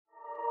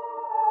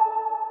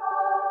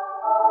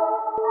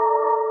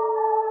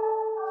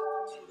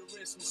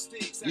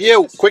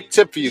Yeah, quick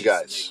tip for you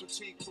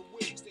guys.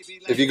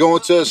 If you go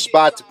into a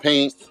spot to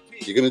paint,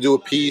 you're going to do a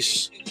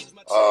piece,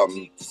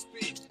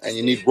 and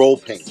you need roll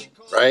paint,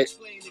 right,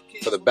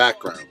 for the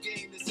background.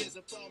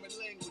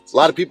 A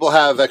lot of people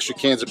have extra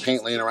cans of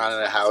paint laying around in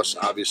their house.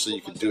 Obviously,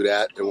 you can do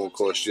that. It won't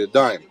cost you a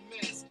dime.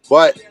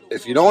 But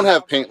if you don't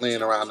have paint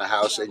laying around the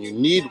house and you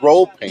need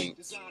roll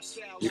paint,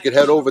 you can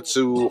head over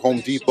to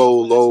Home Depot,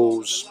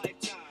 Lowe's,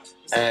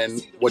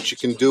 and what you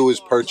can do is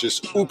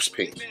purchase Oops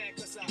Paint.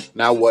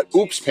 Now, what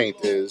Oops Paint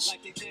is,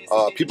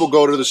 people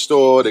go to the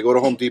store, they go to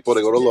Home Depot,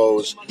 they go to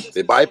Lowe's,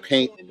 they buy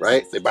paint,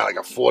 right? They buy like a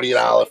 $40,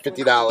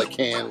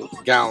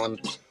 $50 gallon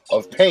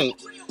of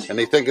paint, and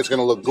they think it's going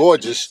to look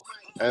gorgeous.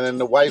 And then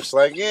the wife's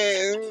like,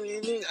 yeah,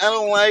 I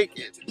don't like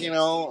it, you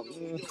know.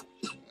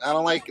 I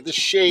don't like the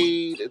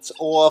shade. It's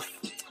off.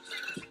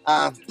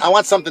 I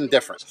want something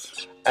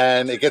different.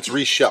 And it gets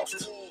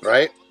reshelved,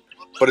 right?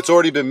 But it's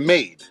already been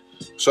made.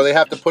 So they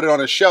have to put it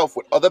on a shelf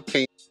with other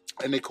paint,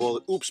 and they call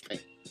it Oops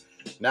Paint.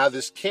 Now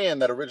this can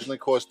that originally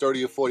cost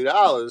 $30 or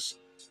 $40,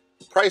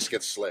 price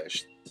gets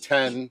slashed.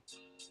 $10,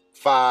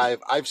 $5.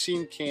 I've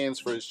seen cans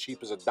for as cheap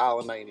as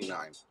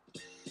 $1.99.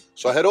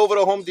 So I head over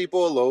to Home Depot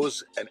or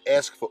Lowe's and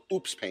ask for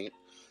Oops Paint,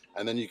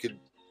 and then you could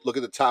look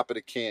at the top of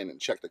the can and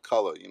check the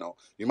color. You know,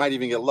 you might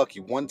even get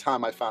lucky. One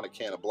time I found a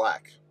can of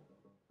black.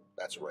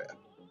 That's rare,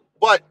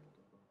 but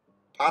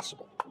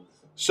possible.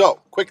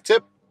 So, quick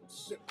tip.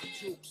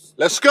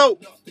 Let's go.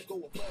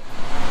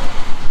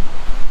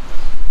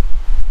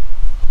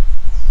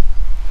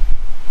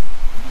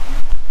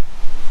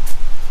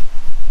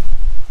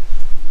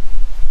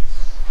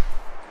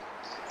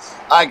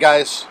 Alright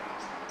guys,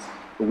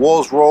 the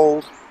wall's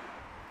rolled.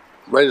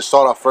 Ready to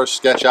start our first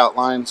sketch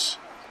outlines.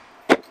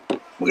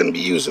 We're going to be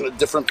using a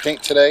different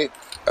paint today.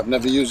 I've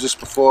never used this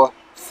before.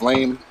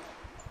 Flame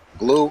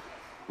Blue,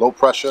 low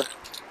pressure.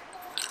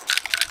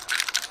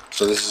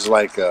 So this is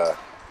like a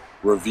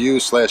review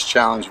 /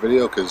 challenge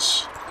video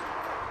because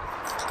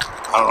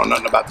I don't know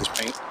nothing about this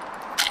paint.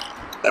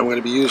 And we're going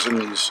to be using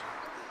these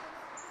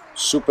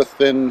super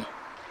thin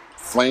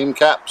flame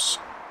caps.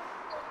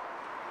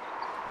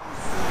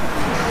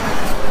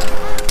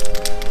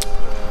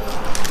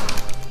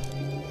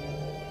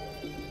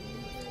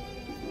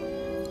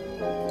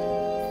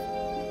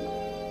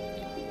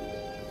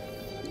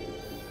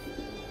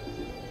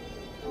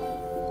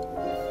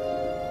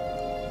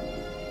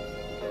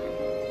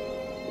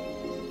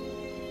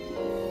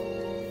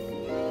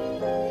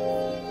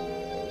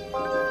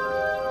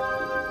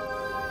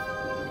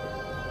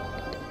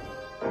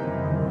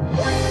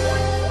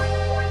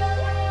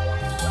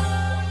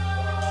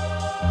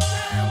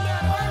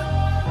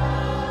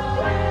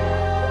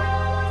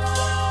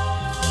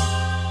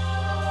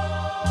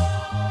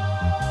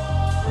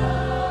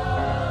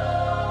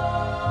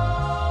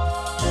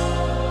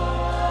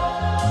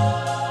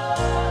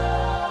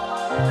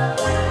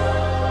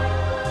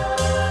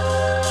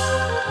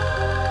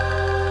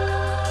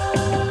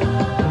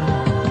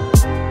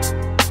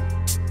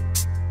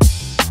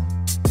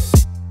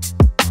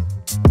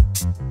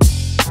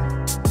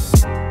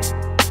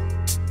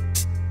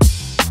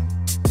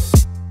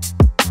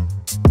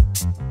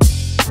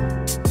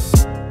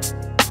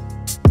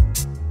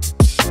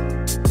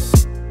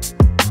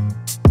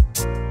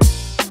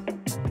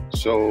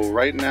 So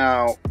right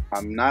now,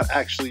 I'm not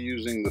actually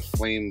using the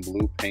Flame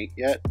Blue paint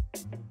yet.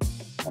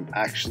 I'm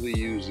actually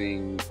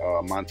using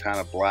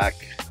Montana Black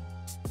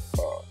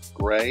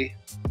Gray.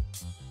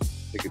 I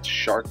think it's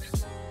Shark.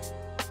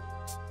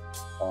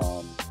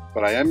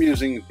 But I am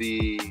using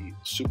the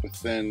super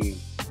thin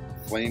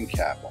flame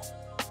cap on.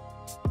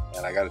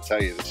 And I gotta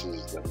tell you, this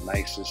is the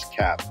nicest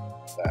cap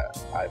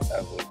that I've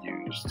ever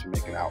used to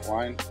make an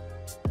outline.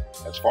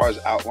 As far as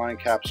outline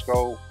caps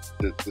go,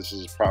 this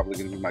is probably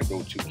going to be my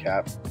go-to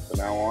cap from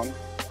now on.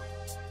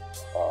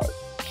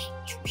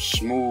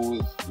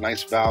 Smooth,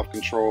 nice valve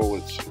control.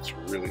 It's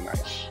really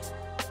nice.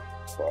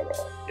 But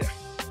yeah,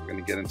 we're going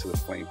to get into the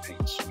flame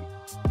paint soon.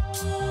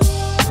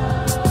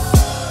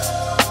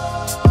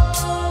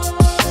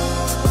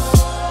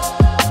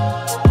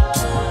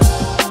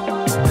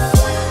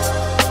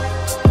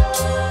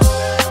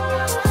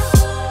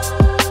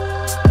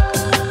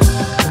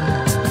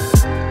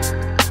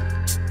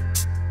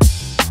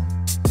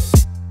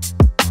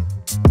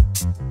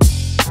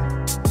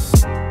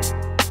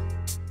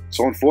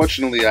 So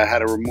unfortunately, I had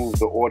to remove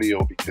the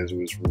audio because it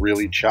was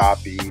really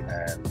choppy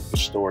and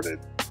distorted.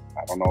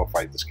 I don't know if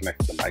I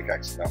disconnected the mic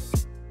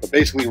accidentally. But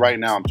basically right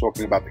now I'm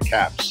talking about the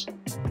caps.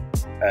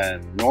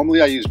 And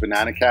normally I use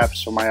banana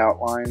caps for my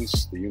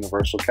outlines, the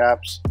universal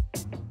caps.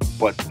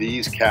 But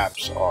these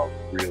caps are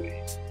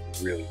really,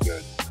 really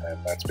good. And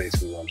that's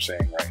basically what I'm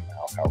saying right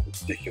now, how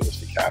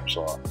ridiculous the caps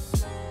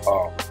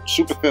are.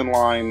 Super thin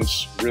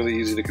lines, really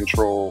easy to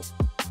control.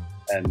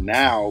 And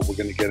now we're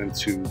going to get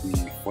into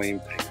the flame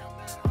paint.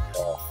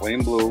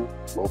 Flame Blue,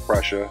 low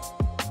pressure.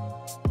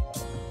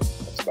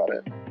 That's about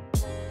it.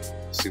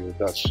 Let's see what it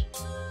does.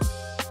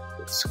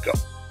 Let's go.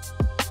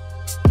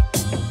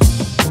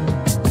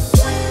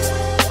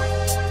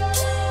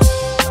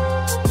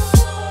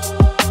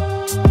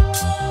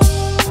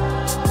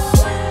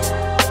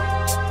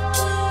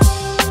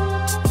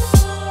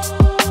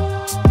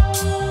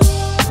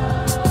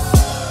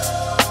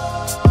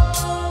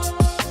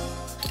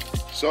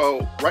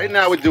 So right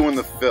now we're doing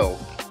the fill.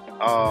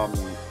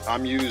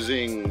 I'm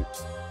using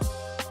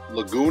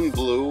Lagoon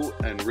Blue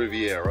and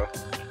Riviera,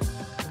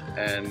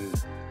 and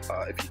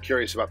if you're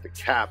curious about the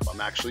cap,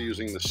 I'm actually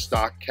using the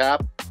stock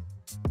cap,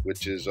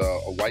 which is a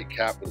white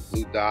cap with a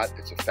blue dot.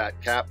 It's a fat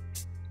cap,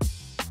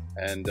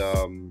 and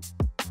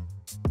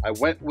I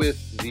went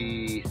with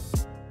the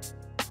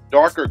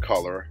darker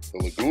color, the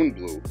Lagoon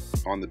Blue,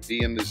 on the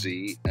B and the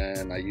Z,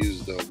 and I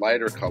used the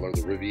lighter color,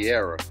 the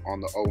Riviera,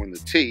 on the O and the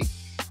T.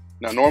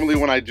 Now, normally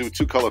when I do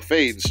two color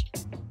fades,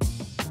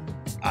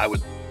 I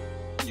would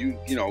you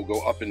know, go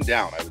up and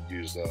down. I would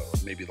use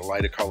maybe the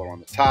lighter color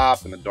on the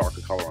top and the darker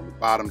color on the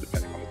bottom,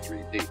 depending on the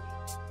 3D.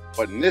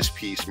 But in this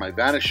piece, my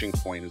vanishing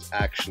point is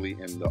actually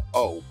in the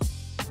O,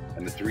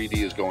 and the 3D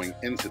is going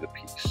into the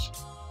piece.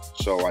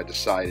 So I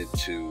decided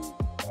to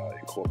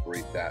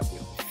incorporate that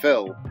with the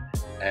fill,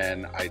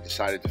 and I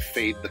decided to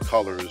fade the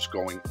colors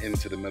going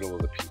into the middle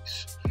of the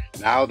piece.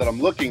 Now that I'm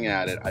looking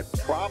at it, I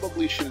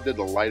probably should have did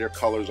the lighter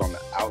colors on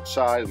the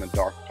outside and the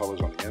darker colors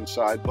on the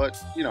inside,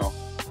 but you know,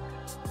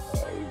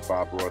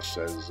 Bob Ross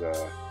says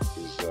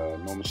there's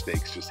no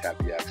mistakes, just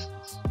happy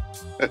accidents.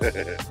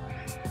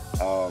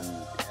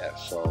 Yeah,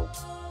 so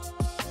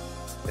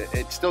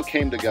it still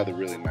came together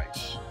really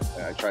nice.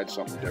 I tried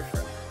something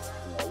different,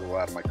 you know, a little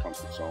out of my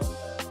comfort zone,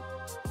 and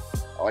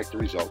I like the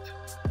result.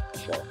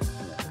 So, you know,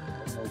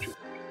 I told you.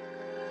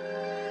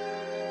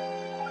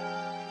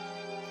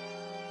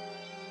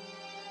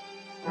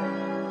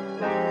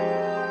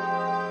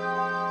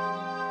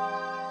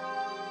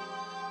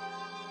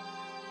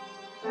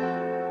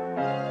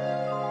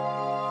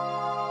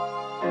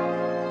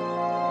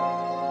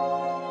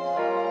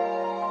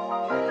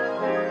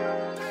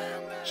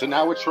 So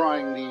now we're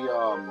trying the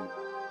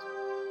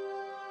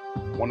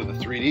one of the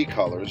 3D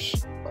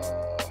colors.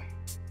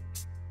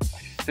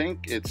 I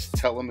think it's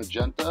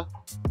Telemagenta,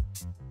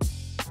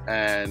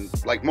 and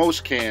like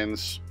most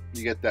cans,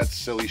 you get that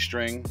silly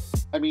string.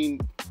 I mean,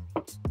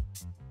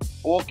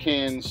 all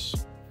cans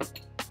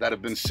that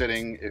have been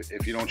sitting,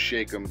 if you don't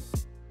shake them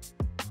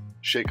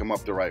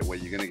up the right way,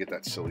 you're gonna get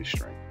that silly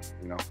string.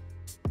 You know,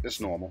 it's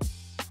normal.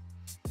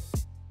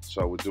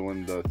 So we're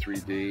doing the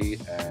 3D,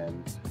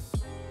 and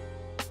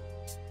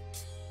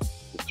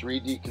the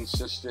 3D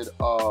consisted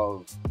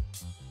of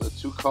the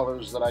two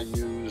colors that I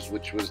used,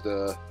 which was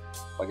the,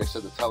 like I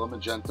said, the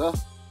Telemagenta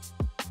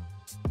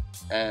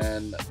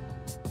and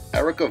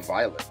Erica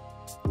Violet,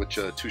 which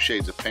are 2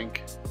 shades of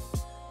pink.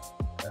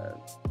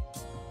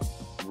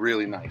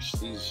 Really nice.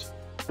 These,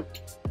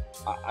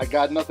 I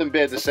got nothing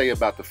bad to say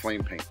about the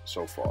flame paint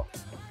so far.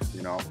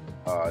 You know,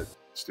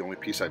 it's the only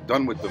piece I've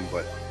done with them,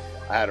 but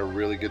I had a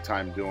really good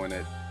time doing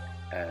it,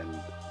 and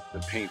the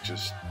paint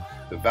just,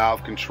 the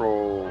valve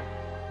control,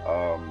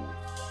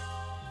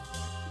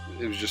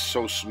 it was just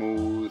so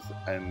smooth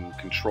and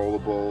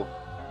controllable.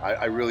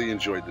 I really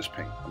enjoyed this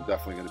paint. I'm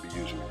definitely going to be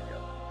using it again.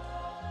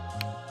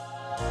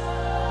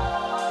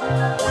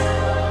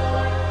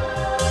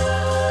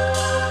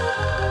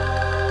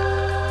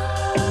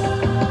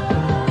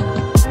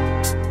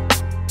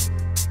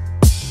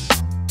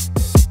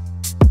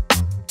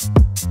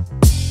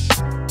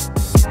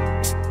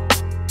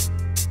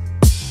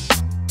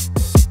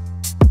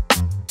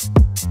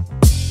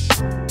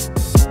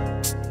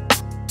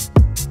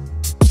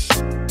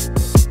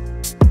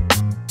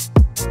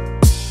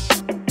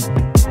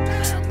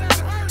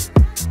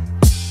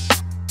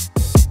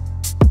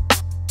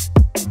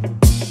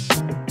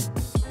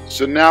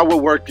 So now we're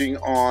working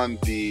on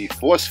the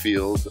force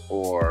field,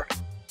 or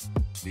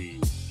the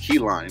key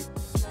line.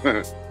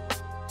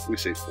 We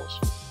say force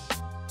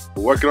field.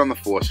 We're working on the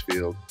force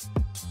field,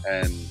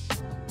 and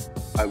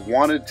I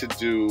wanted to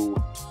do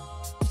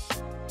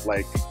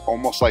like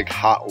almost like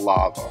hot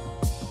lava.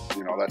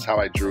 You know, that's how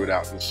I drew it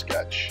out in the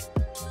sketch.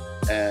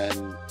 And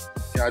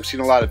you know, I've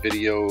seen a lot of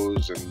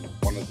videos, and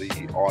one of the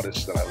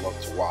artists that I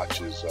love to watch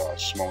is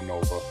Smo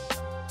Nova.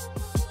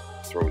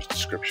 Throw his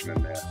description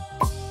in there.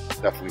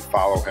 Definitely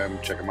follow him,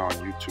 check him out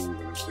on YouTube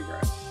and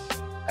Instagram.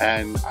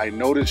 And I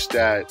noticed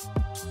that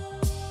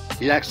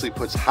he actually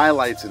puts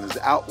highlights in his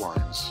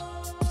outlines.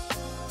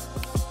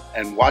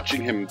 And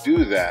watching him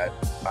do that,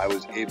 I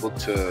was able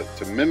to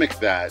mimic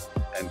that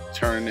and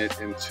turn it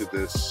into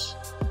this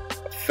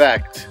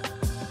effect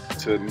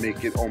to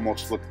make it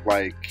almost look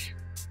like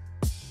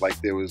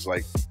there was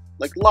like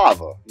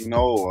lava, you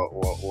know,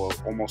 or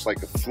almost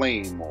like a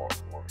flame or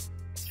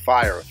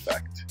fire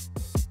effect.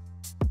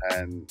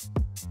 And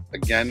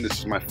again, this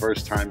is my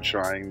first time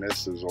trying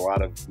this. There's a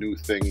lot of new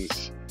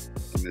things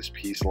in this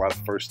piece, a lot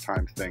of first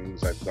time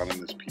things I've done in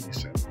this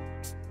piece, and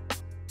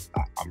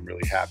I'm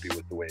really happy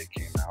with the way it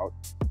came out.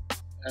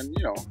 And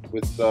you know,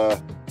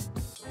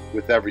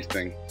 with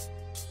everything,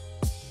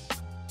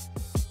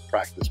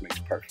 practice makes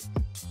perfect.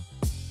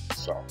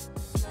 So.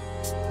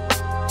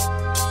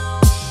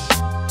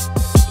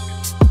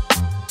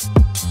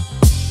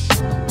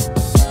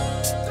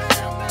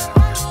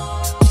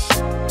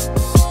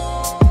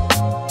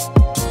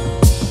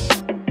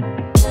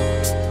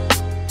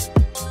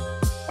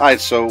 Alright,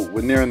 so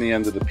we're nearing the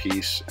end of the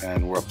piece,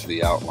 and we're up to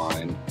the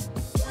outline.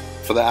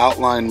 For the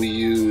outline we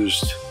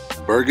used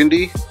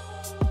burgundy,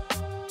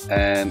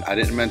 and I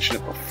didn't mention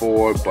it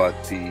before, but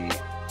the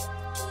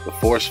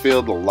force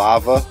field, the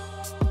lava,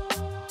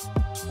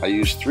 I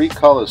used 3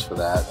 colors for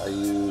that. I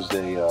used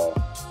a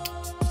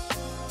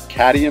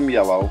cadmium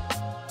yellow,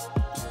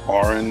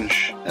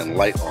 orange, and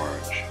light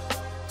orange.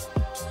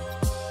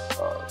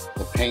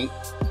 The paint,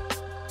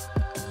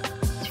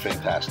 it's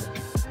fantastic.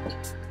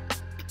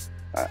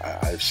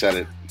 I've said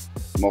it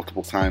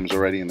multiple times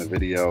already in the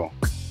video.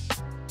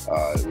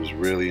 It was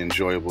really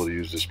enjoyable to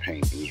use this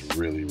paint. It was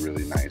really,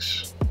 really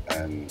nice.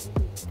 And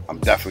I'm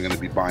definitely going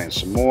to be buying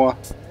some more.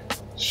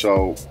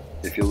 So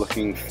if you're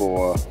looking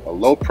for a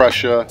low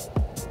pressure,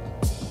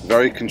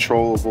 very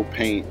controllable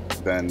paint,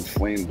 then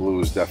Flame Blue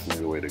is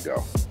definitely the way to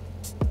go.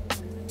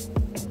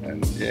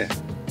 And yeah.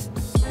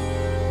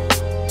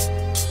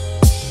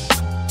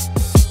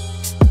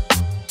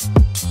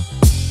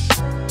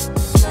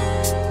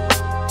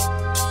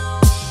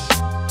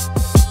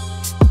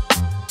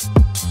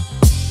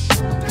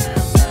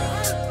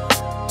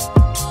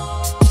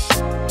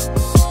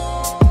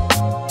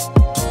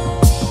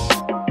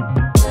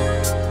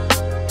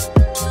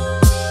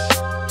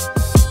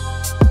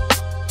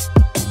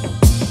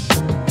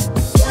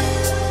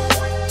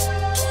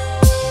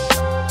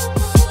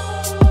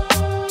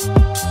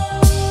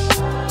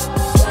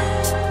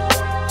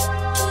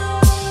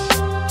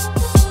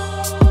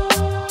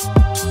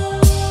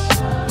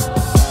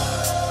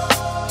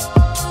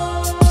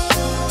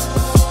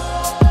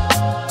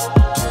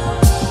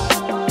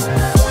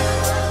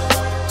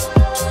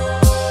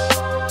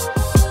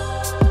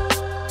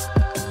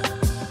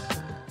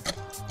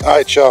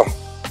 Alright, y'all.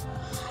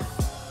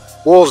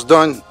 Wall's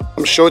done. I'm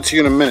gonna show it to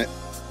you in a minute.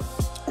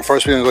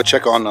 First, we're gonna go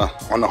check on the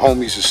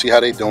homies to see how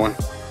they doing.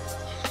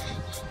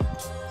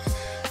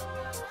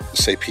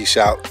 Say peace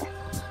out,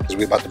 because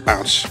we're about to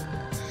bounce.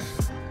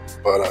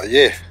 But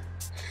yeah,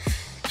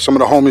 some of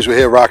the homies were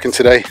here rocking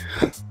today.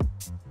 Look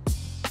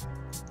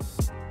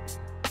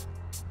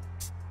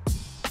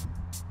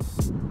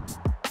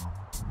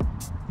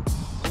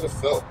at the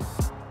fill.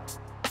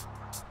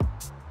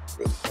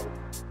 Really cool.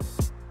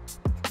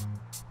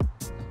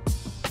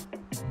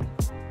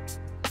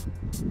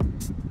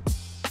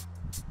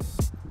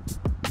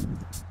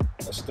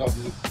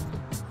 SW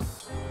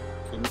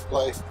couldn't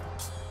play.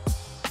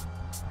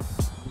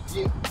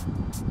 Yeah.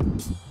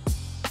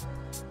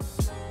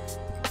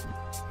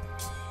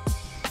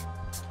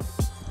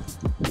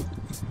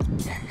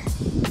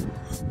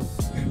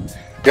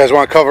 You guys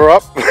want to cover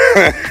up?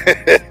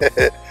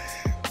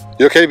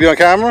 You okay to be on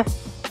camera?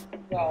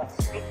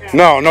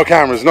 No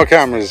cameras, no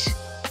cameras.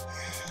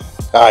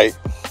 All right.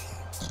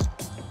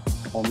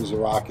 Homies are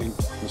rocking.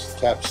 Mr.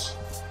 Caps.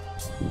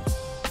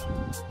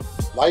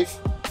 Life.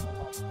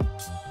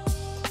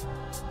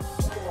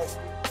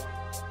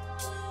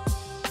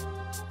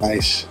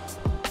 Nice.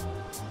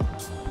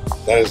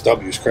 That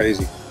SW is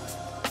crazy.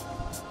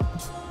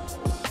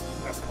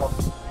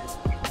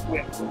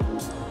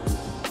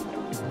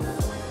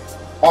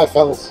 Alright,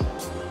 fellas.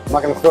 I'm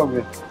not gonna film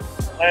you.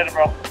 Later,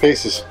 bro.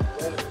 Pieces.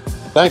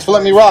 Thanks for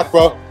letting me rock,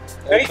 bro.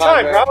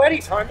 Anytime, bro.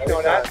 Anytime. You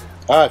know that.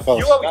 Alright,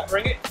 fellas. You always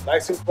bring it.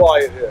 Nice and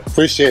quiet here.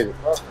 Appreciate it.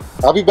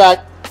 I'll be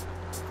back.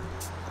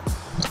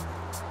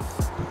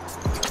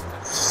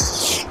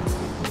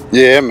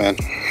 Yeah, man.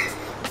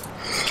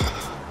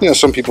 You know,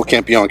 some people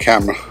can't be on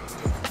camera.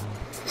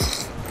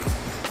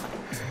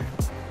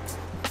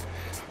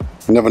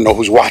 You never know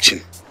who's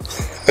watching.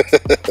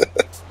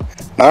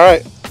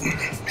 Alright,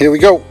 here we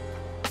go.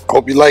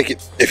 Hope you like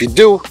it. If you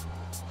do,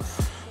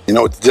 you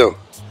know what to do.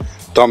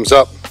 Thumbs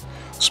up,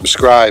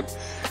 subscribe,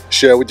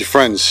 share with your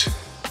friends.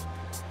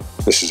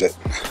 This is it.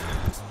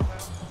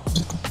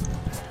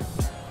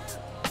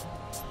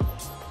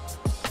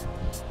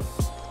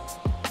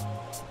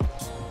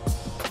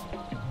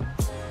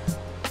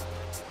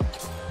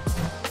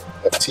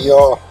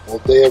 FTR all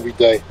day, every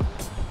day.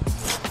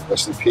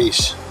 Rest in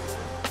peace.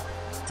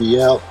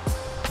 DL.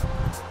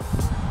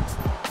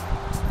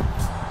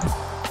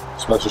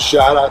 Special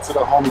shout out to the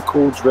homie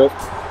Cool Drip.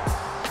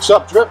 What's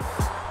up, Drip?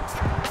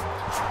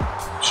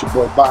 It's your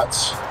boy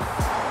Bots.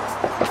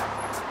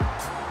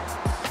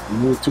 The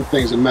only 2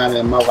 things that matter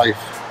in my life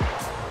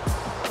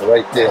are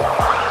right there.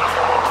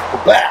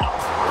 Bow.